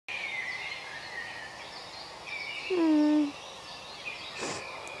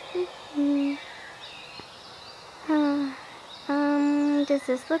does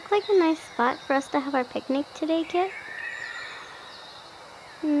this look like a nice spot for us to have our picnic today, Kit?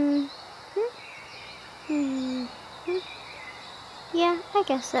 Yeah, I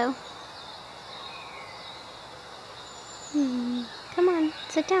guess so. Come on,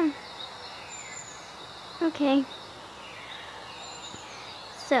 sit down. Okay.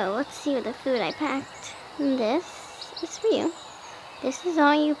 So, let's see what the food I packed. This is for you. This is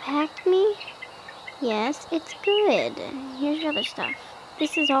all you packed me? Yes, it's good. Here's your other stuff.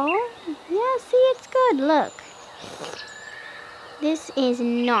 This is all? Yeah, see, it's good. Look. This is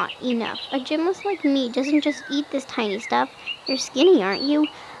not enough. A gymless like me doesn't just eat this tiny stuff. You're skinny, aren't you?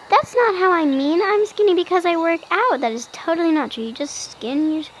 That's not how I mean. I'm skinny because I work out. That is totally not true. You just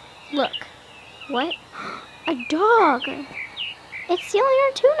skin. Look. What? A dog. It's stealing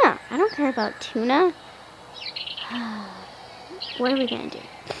our tuna. I don't care about tuna. What are we gonna do?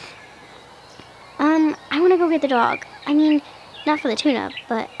 I want to go get the dog. I mean, not for the tuna,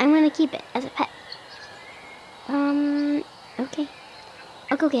 but I'm gonna keep it as a pet. Okay.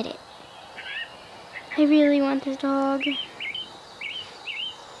 I'll go get it. I really want this dog.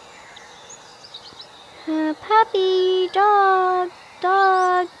 Puppy, dog,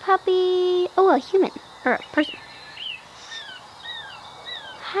 puppy. Oh, a human, or a person.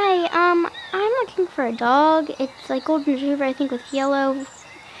 Hi, I'm looking for a dog. It's like golden retriever, I think, with yellow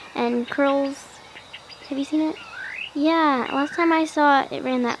and curls. Have you seen it? Yeah, last time I saw it, it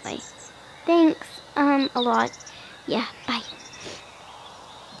ran that way. Thanks, a lot. Yeah, bye.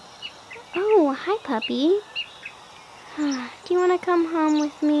 Oh, hi, puppy. Do you want to come home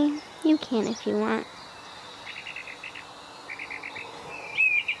with me? You can if you want.